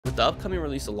the upcoming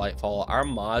release of Lightfall, our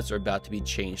mods are about to be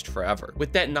changed forever.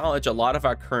 With that knowledge, a lot of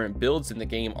our current builds in the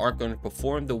game aren't going to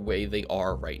perform the way they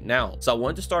are right now. So I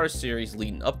wanted to start a series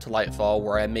leading up to Lightfall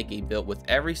where I make a build with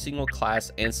every single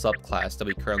class and subclass that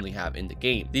we currently have in the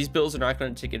game. These builds are not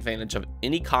going to take advantage of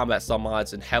any combat style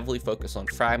mods and heavily focus on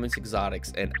fragments,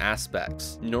 exotics, and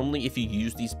aspects. Normally, if you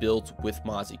use these builds with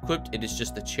mods equipped, it is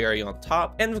just the cherry on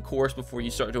top. And of course, before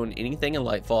you start doing anything in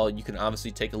Lightfall, you can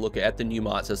obviously take a look at the new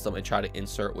mod system and try to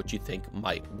insert what you think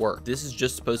might work. This is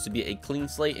just supposed to be a clean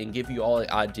slate and give you all an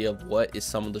idea of what is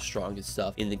some of the strongest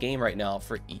stuff in the game right now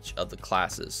for each of the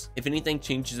classes. If anything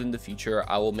changes in the future,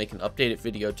 I will make an updated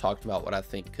video talking about what I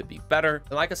think could be better.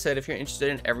 And like I said, if you're interested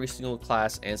in every single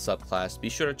class and subclass, be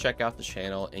sure to check out the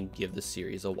channel and give the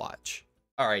series a watch.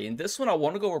 Alright, in this one I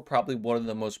want to go over probably one of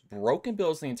the most broken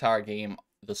builds in the entire game,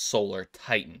 the Solar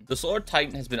Titan. The Solar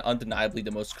Titan has been undeniably the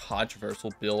most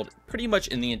controversial build pretty much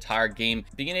in the entire game,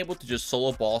 being able to just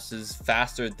solo bosses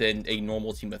faster than a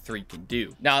normal team of 3 can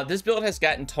do. Now, this build has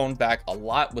gotten toned back a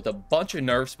lot with a bunch of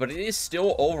nerfs, but it is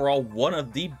still overall one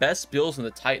of the best builds in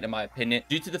the Titan in my opinion,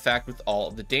 due to the fact with all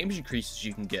of the damage increases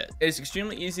you can get. It is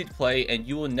extremely easy to play and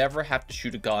you will never have to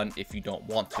shoot a gun if you don't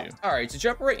want to. Alright, to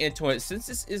jump right into it, since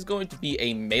this is going to be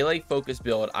a melee focused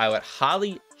build, I would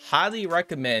highly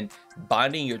recommend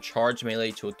binding your charge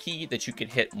melee to a key that you can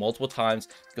hit multiple times,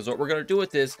 because what we're going to do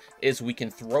with this is we can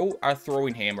throw our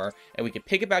throwing hammer and we can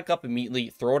pick it back up immediately,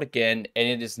 throw it again, and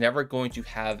it is never going to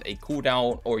have a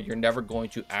cooldown, or you're never going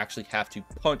to actually have to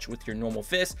punch with your normal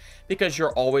fist, because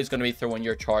you're always going to be throwing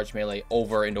your charge melee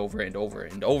over and over and over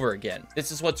and over again. This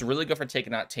is what's really good for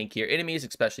taking out tankier enemies,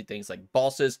 especially things like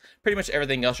bosses. Pretty much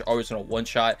everything else you're always going to one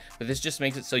shot, but this just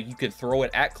makes it so you can throw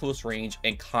it at close range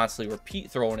and constantly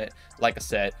repeat throwing it, like I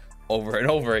said, over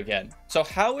and over again. So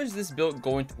how is this build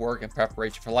going to work in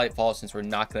preparation for Lightfall, since we're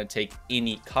not going to take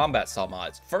any combat style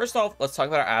mods? First off, let's talk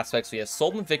about our aspects. We have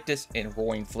Soul Invictus and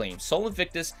Roaring Flames. Soul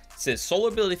Invictus says solar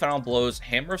ability found on blows,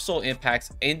 Hammer of Soul impacts,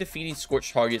 and defeating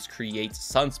scorched targets creates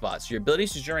sunspots. Your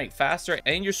abilities degenerate faster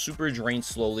and your super drain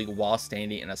slowly while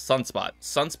standing in a sunspot.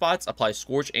 Sunspots apply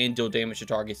scorch and deal damage to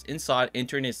targets inside.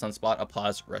 Entering a sunspot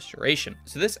applies restoration.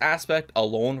 So this aspect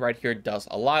alone right here does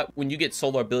a lot. When you get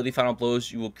solar ability found on blows,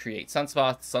 you will create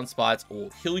sunspots. Sunspots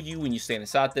will heal you when you stand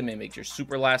inside them and make your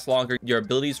super last longer. Your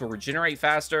abilities will regenerate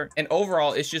faster, and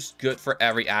overall it's just good for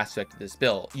every aspect of this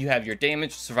build. You have your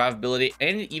damage, survivability,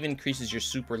 and it even increases your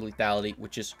super lethality,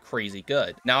 which is crazy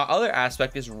good. Now, our other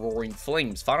aspect is Roaring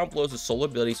Flames. Final blows with solar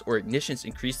abilities or ignitions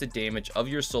increase the damage of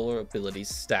your solar abilities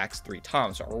stacks 3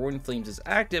 times. So Roaring Flames is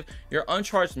active, your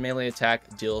uncharged melee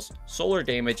attack deals solar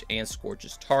damage and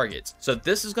scorches targets. So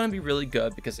this is going to be really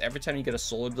good, because every time you get a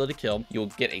solar ability kill, you'll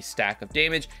get a stack of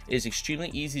damage. It is extremely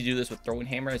easy to do this with Throwing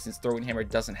Hammer, and since Throwing Hammer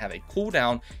doesn't have a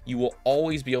cooldown, you will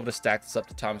always be able to stack this up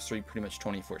to ×3 pretty much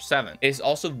 24/7. It is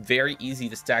also very easy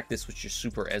to stack this with your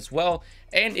super as well.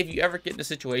 And if you ever get in a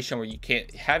situation where you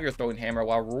can't have your Throwing Hammer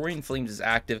while Roaring Flames is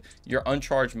active, your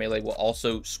uncharged melee will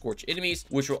also scorch enemies,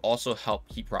 which will also help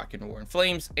keep rocking Roaring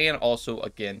Flames, and also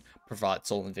again provide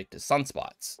Soul Invictus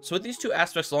sunspots. So with these two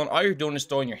aspects alone, all you're doing is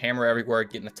throwing your hammer everywhere,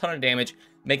 getting a ton of damage,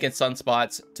 making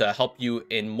sunspots to help you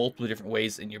in multiple different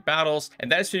ways in your battles, and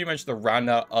that is pretty much the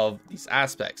roundout of these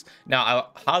aspects. Now,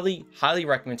 I highly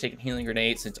recommend taking Healing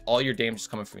Grenade, since all your damage is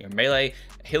coming from your melee.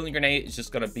 Healing Grenade is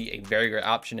just going to be a very good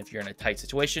option if you're in a tight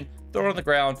situation. Throw it on the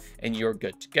ground and you're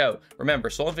good to go. Remember,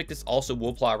 Soul Invictus also will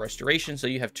apply restoration, so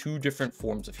you have 2 different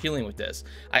forms of healing with this.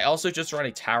 I also just run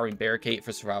a Towering Barricade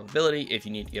for survivability if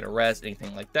you need to get a rest,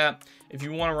 anything like that. If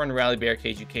you want to run a Rally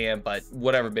Barricade, you can, but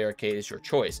whatever barricade is your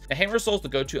choice. The Hammer of Soul is the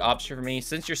go-to option for me,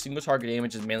 since your single target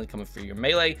damage is mainly coming from your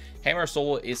melee. Hammer of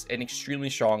Soul is an extremely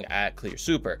strong at clear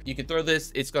super. You can throw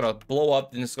this, it's going to blow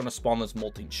up, then it's going to spawn those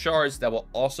molten shards that will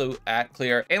also at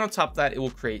clear, and on top of that, it will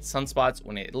create sunspots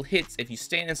when it hits. If you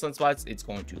stand in sunspots, it's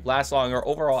going to last longer.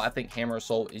 Overall, I think Hammer of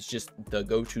Soul is just the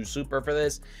go-to super for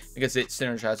this, because it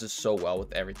synergizes so well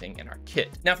with everything in our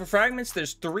kit. Now, for fragments,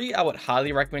 there's 3 I would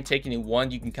highly recommend taking. In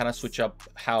 1, you can kind of switch up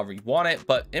however you want it,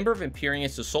 but Ember of Empyrean,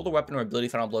 so solar weapon or ability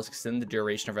found on blows extend the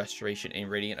duration of restoration and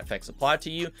radiant effects applied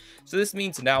to you. So this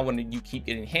means now when you keep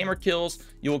getting hammer kills,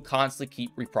 you will constantly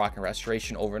keep reprocking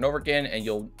restoration over and over again, and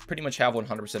you'll pretty much have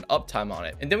 100% uptime on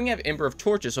it. And then we have Ember of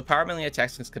Torches, so power melee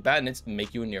attacks against combatants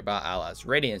make you and nearby allies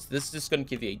radiant. This is just going to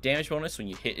give you a damage bonus when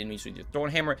you hit enemies with your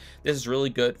Throwing Hammer. This is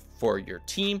really good for your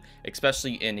team,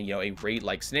 especially in a raid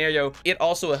like scenario. It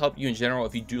also will help you in general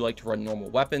if you do like to run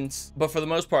normal weapons, but for the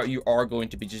most part you are going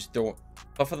to be just throwing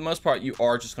But for the most part, you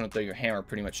are just going to throw your hammer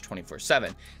pretty much 24/7.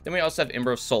 24/7. Then we also have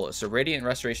Ember of Solace. So radiant and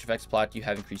restoration effects applied to you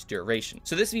have increased duration.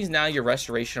 So this means now your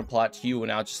restoration applied to you will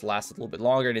now just last a little bit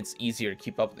longer, and it's easier to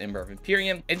keep up with Ember of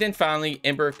Imperium. And then finally,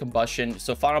 Ember of Combustion.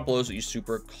 So final blows with your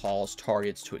super cause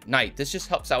targets to ignite. This just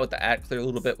helps out with the ad clear a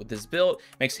little bit with this build,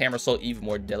 makes Hammer Assault even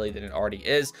more deadly than it already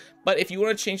is. But if you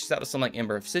want to change this out to something like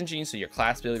Ember of Singeing, so your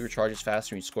class ability recharges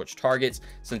faster when you scorch targets,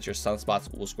 since your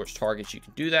sunspots will scorch targets, you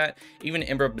can do that. Even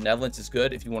Ember of Benevolence is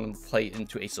good if you want to play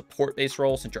into a support based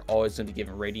role, since you're always going to be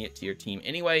giving radiant to your team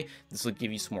anyway. This will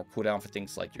give you some more cooldown for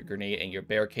things like your grenade and your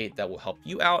barricade that will help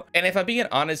you out. And if I'm being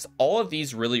honest, all of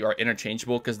these really are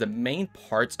interchangeable, because the main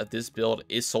parts of this build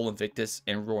is Soul Invictus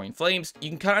and Roaring Flames. You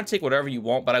can kind of take whatever you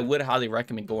want, but I would highly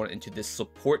recommend going into this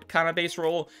support kind of base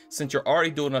role, since you're already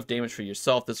doing enough damage for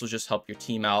yourself. This will just help your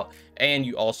team out, and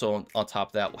you also on top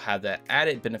of that will have that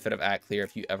added benefit of ad clear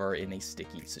if you ever are in a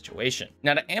sticky situation.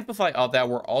 Now to amplify all that,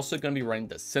 we're also going to be running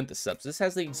the Syntheseps. This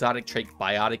has the exotic trait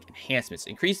Biotic Enhancements,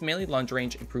 increased melee lunge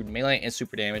range, improved melee and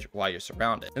super damage while you're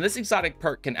surrounded. And this exotic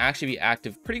perk can actually be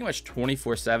active pretty much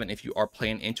 24/7 if you are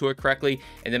playing into it correctly,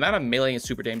 and the amount of melee and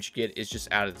super damage you get is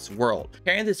just out of this world.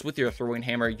 Pairing this with your throwing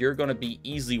hammer, you're going to be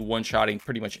easily one-shotting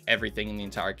pretty much everything in the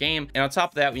entire game. And on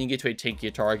top of that, when you get to a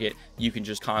tankier target, you can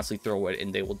just constantly throw it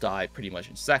and they will die pretty much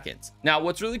in seconds. Now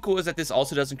what's really cool is that this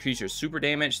also does increase your super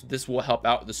damage. This will help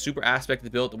out with the super aspect of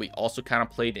the build that we also kind of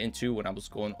played into when I was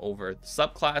going over the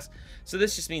subclass. So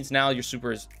this just means now your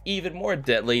super is even more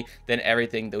deadly than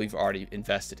everything that we've already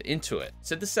invested into it.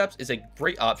 Syntheseps is a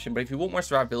great option, but if you want more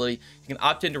survivability, you can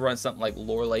opt in to run something like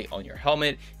Lorelei on your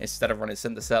helmet instead of running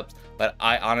Syntheseps. But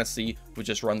I honestly would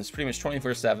just run this pretty much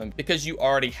 24/7, because you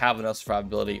already have enough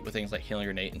survivability with things like Healing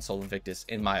Grenade and Soul Invictus,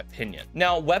 in my opinion.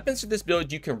 Now weapons for this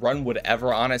build, you can run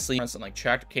whatever, honestly. Run something like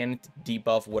Tractor Cannon to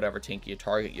debuff whatever tanky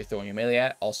target you're throwing your melee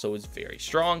at, also is very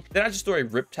strong. Then I just throw a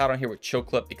Riptide on here with Chill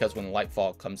Clip, because when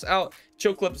Lightfall comes out,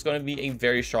 Chill Clip is going to be a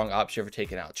very strong option for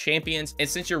taking out champions. And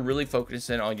since you're really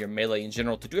focusing on your melee in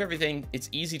general to do everything, it's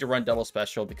easy to run double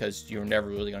special, because you're never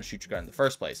really going to shoot your gun in the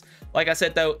first place. Like I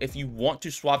said though, if you want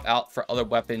to swap out for other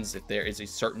weapons, if there is a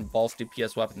certain balls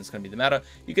DPS weapon that's going to be the meta,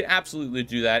 you can absolutely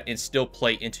do that and still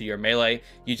play into your melee.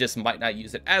 You just might not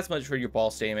use it as much for your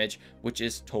balls damage, which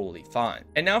is totally fine.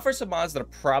 And now for some mods that are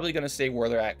probably going to stay where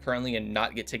they're at currently and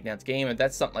not get taken out the game, and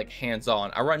that's something like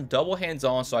hands-on. I run double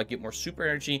hands-on so I get more super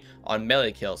energy on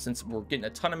melee kills. Since we're getting a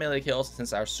ton of melee kills,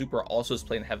 since our super also is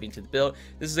playing heavy into the build,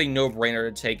 this is a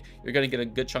no-brainer to take. You're going to get a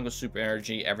good chunk of super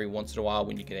energy every once in a while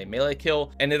when you get a melee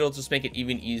kill, and it'll just make it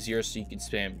even easier so you can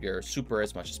spam your super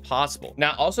as much as possible.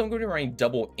 Now also I'm going to be running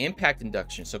double impact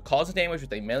induction, so causing damage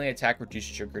with a melee attack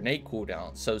reduces your grenade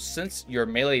cooldown. So since your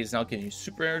melee is now giving you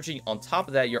super energy, on top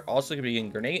of that you're also going to be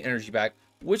getting grenade energy back,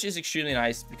 which is extremely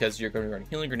nice, because you're going to be running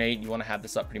Healing Grenade. You want to have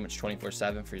this up pretty much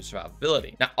 24/7 for your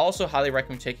survivability. Now also highly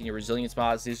recommend taking your resilience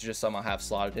mods. These are just some I have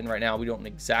slotted in right now. We don't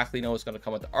exactly know what's going to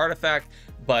come with the artifact,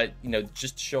 but you know,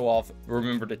 just to show off,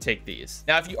 remember to take these.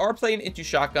 Now if you are playing into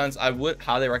shotguns, I would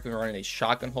highly recommend running a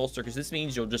shotgun holster, because this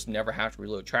means you'll just never have to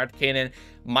reload Tractor Cannon.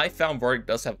 My Found Verdict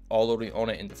does have all loading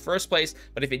on it in the first place,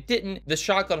 but if it didn't, the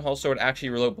shotgun holster would actually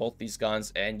reload both these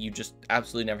guns, and you just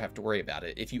absolutely never have to worry about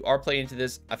it. If you are playing into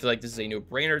this, I feel like this is a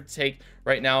no-brainer to take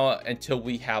right now until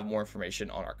we have more information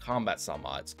on our combat style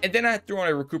mods. And then I threw on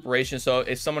a recuperation, so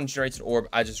if someone generates an orb,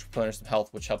 I just replenish some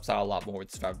health, which helps out a lot more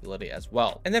with survivability as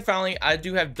well. And then finally, I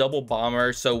do have double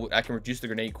bomber, so I can reduce the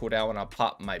grenade cooldown when I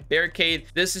pop my barricade.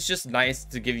 This is just nice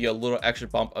to give you a little extra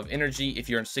bump of energy. If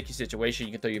you're in a sticky situation,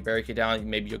 you can throw your barricade down,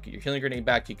 maybe you'll get your healing grenade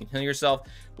back, you can heal yourself.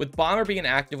 With bomber being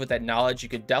active with that knowledge, you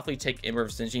could definitely take Ember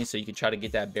of Singeing, so you can try to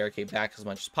get that barricade back as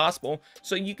much as possible,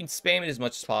 so you can spam it as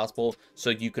much as possible,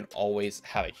 so you can always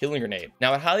have a healing grenade.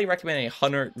 Now I highly recommend a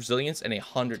 100 resilience and a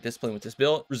 100 discipline with this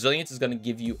build. Resilience is going to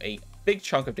give you a big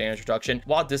chunk of damage reduction,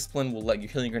 while discipline will let your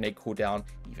healing grenade cool down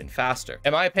even faster.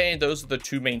 In my opinion, those are the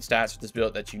two main stats for this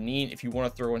build that you need. If you want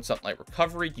to throw in something like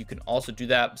recovery, you can also do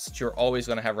that, but since you're always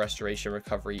going to have restoration,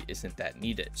 recovery isn't that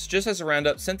needed. So just as a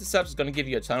roundup, Syntheseps is going to give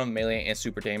you a ton of melee and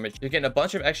super damage. You're getting a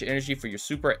bunch of extra energy for your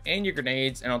super and your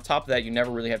grenades, and on top of that, you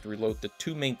never really have to reload the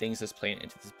two main things that's playing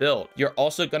into this build. You're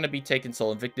also going to be taking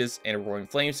Soul Invictus and Roaring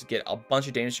Flames to get a bunch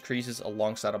of damage decreases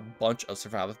alongside a bunch of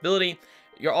survivability.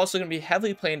 You're also going to be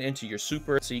heavily playing into your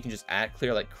super, so you can just add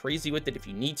clear like crazy with it if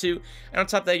you need to. And on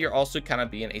top of that, you're also kind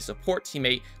of being a support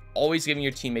teammate, always giving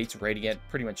your teammates radiant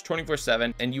pretty much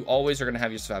 24/7, and you always are going to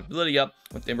have your survivability up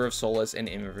with Ember of Solace and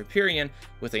Ember of Empyrean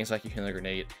with things like your healing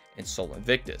grenade in Solo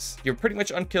Invictus. You're pretty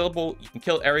much unkillable. You can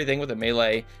kill everything with a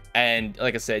melee, and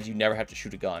like I said, you never have to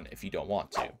shoot a gun if you don't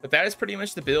want to. But that is pretty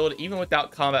much the build. Even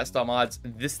without combat style mods,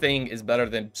 this thing is better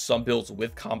than some builds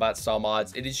with combat style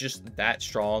mods. It is just that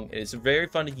strong. It is very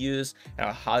fun to use, and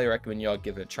I highly recommend y'all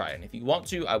give it a try. And if you want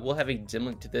to, I will have a dim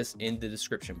link to this in the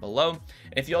description below.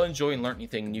 And if y'all enjoy and learn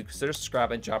anything new, consider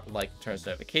subscribing, drop a like, turn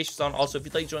notifications on. Also, if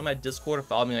you'd like to join my Discord or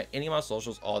follow me on any of my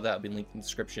socials, all that will be linked in the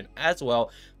description as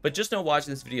well. But just know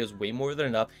watching this video is way more than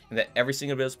enough, and that every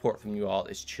single bit of support from you all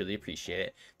is truly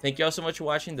appreciated. Thank you all so much for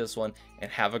watching this one,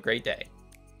 and have a great day.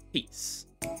 Peace.